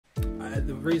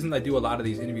the reason I do a lot of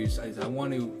these interviews is I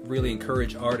want to really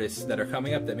encourage artists that are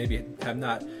coming up that maybe have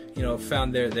not,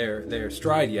 found their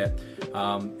stride yet.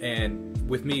 And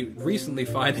with me recently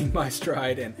finding my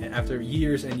stride, and after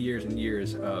years and years and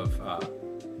years of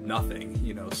nothing,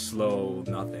 slow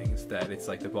nothings, that it's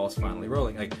like the ball's finally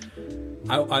rolling. Like,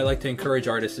 I like to encourage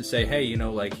artists to say, hey,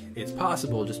 it's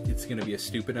possible, just it's going to be a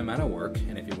stupid amount of work,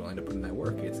 and if you're willing to put in that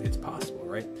work, it's possible,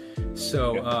 right?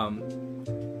 So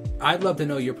I'd love to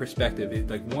know your perspective.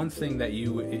 Like, one thing that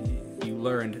you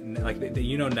learned, like, that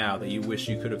now that you wish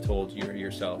you could have told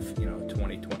yourself,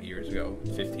 20 years ago,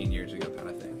 15 years ago, kind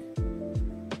of thing.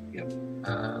 Yep.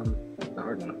 That's a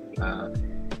hard one.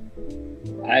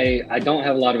 I don't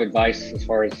have a lot of advice as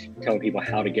far as telling people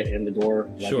how to get in the door.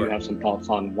 I do have some thoughts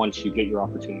on once you get your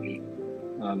opportunity.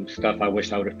 Stuff I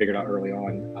wish I would have figured out early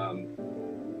on.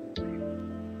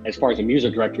 As far as a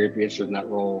music director, if you're interested in that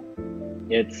role,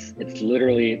 it's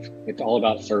all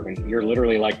about serving. You're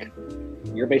literally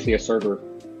you're basically a server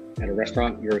at a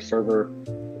restaurant. You're a server.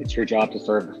 It's your job to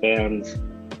serve the fans,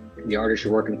 the artists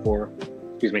you're working for.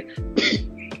 Excuse me.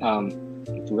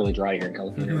 It's really dry here in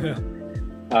California.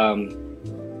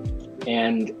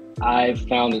 And I've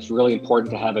found it's really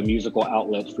important to have a musical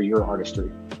outlet for your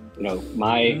artistry.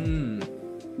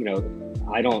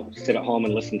 I don't sit at home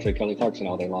and listen to Kelly Clarkson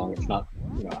all day long. It's not,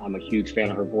 I'm a huge fan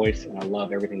of her voice and I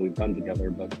love everything we've done together,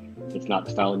 but it's not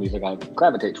the style of music I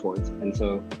gravitate towards. And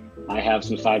so I have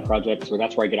some side projects where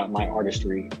that's where I get out my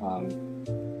artistry.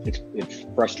 It's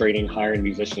frustrating hiring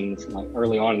musicians. Like,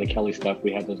 early on in the Kelly stuff,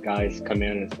 we had those guys come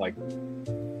in and it's like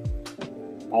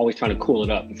always trying to cool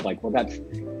it up. It's like, well, that's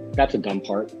a dumb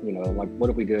part, like, what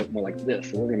if we do it more like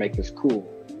this? And we're gonna make this cool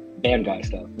band guy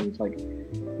stuff. And it's like,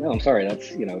 no, I'm sorry,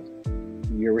 that's,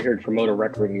 you're here to promote a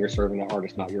record and you're serving the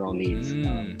artist, not your own needs.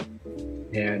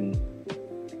 And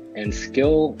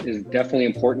skill is definitely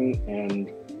important.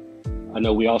 And I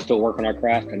know we all still work on our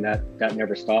craft and that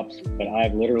never stops, but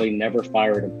I've literally never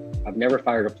fired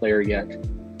a player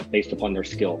yet based upon their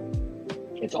skill.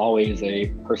 It's always a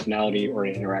personality or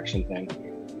an interaction thing.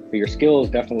 So your skill is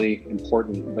definitely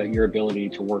important, but your ability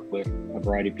to work with a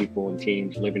variety of people and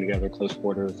teams, living together, close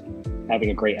quarters, having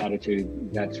a great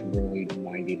attitude, that's really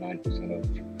 99% of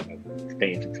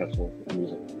staying successful in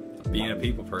music. Being a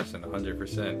people person,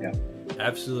 100%. Yeah.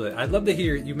 Absolutely. I'd love to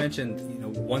hear, you mentioned,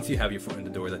 once you have your foot in the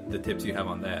door, the tips you have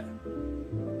on that.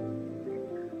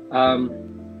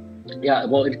 Yeah,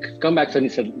 well, come back to something you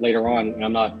said later on, and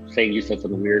I'm not saying you said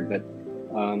something weird, but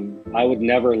I would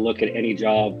never look at any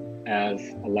job as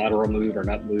a lateral move or an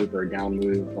up move or a down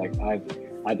move. Like,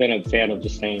 I've been a fan of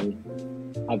just saying,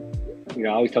 I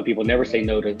always tell people, never say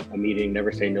no to a meeting,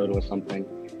 never say no to something.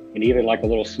 And even like a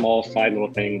little small side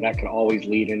little thing that could always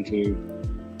lead into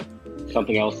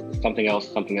something else.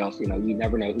 You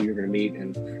never know who you're going to meet.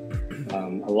 And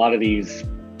a lot of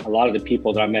the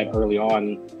people that I met early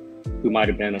on who might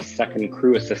have been a second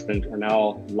crew assistant are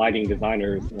now lighting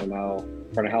designers, or now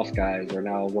front of house guys, or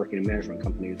now working in management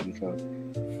companies. And so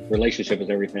relationship is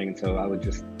everything. And so I would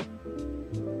just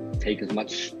take as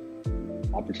much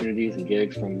opportunities and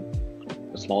gigs from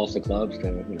the smallest of clubs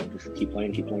to, just keep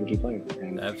playing.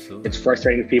 And absolutely, it's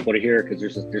frustrating for people to hear, because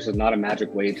there's just not a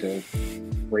magic way to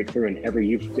break through. And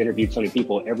you've interviewed so many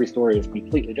people, every story is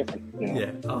completely different.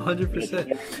 Yeah,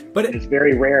 100%. But it's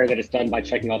very rare that it's done by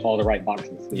checking off all the right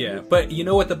boxes. Yeah, but you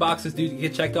know what the boxes do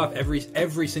get checked off?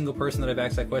 Every single person that I've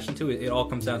asked that question to, it all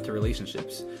comes down to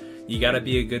relationships. You got to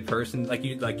be a good person, like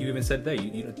you even said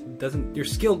today. Your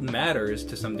skill matters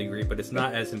to some degree, but it's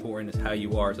not as important as how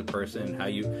you are as a person, how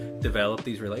you develop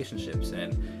these relationships,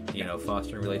 and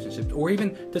fostering relationships, or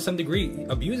even to some degree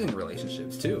abusing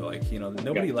relationships too. Like,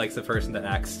 nobody likes the person that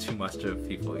acts too much of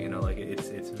people. Like,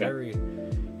 it's very,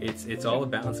 it's all a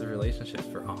balance of relationships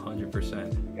for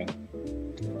 100%.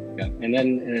 Yeah. And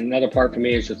then another part for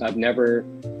me is just I've never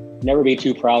be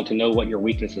too proud to know what your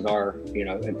weaknesses are.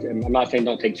 I'm not saying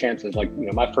don't take chances. Like,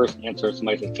 my first answer, if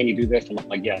somebody says, can you do this? I'm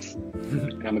like, yes.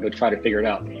 And I'm gonna go try to figure it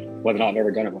out, whether or not I've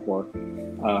ever done it before.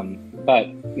 But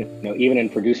even in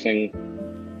producing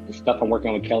the stuff I'm working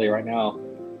on with Kelly right now,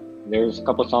 there's a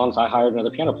couple of songs I hired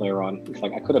another piano player on. It's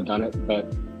like, I could have done it, but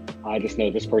I just know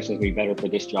this person's gonna be better for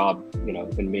this job,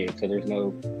 than me. So there's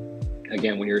no,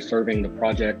 again, when you're serving the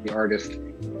project, the artist,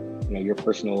 your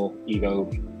personal ego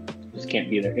just can't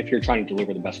be there if you're trying to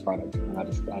deliver the best product. And I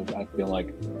feel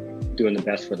like doing the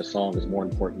best for the song is more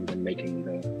important than making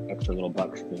the extra little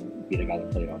bucks to be the guy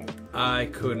that played on it. I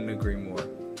couldn't agree more.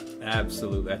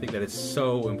 Absolutely. I think that is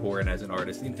so important as an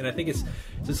artist. And I think it's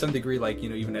to some degree, like, you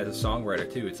know, even as a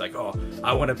songwriter too, it's like, oh,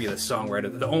 I want to be the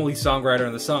songwriter, the only songwriter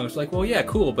in the song. It's like, well, yeah,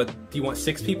 cool, but do you want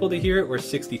 6 people to hear it or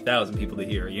 60,000 people to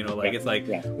hear it? You know, like, it's like,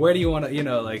 where do you want to, you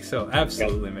know, like, so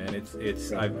absolutely, man.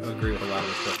 It's, I agree with a lot of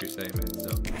the stuff you're saying,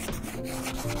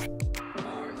 man. So.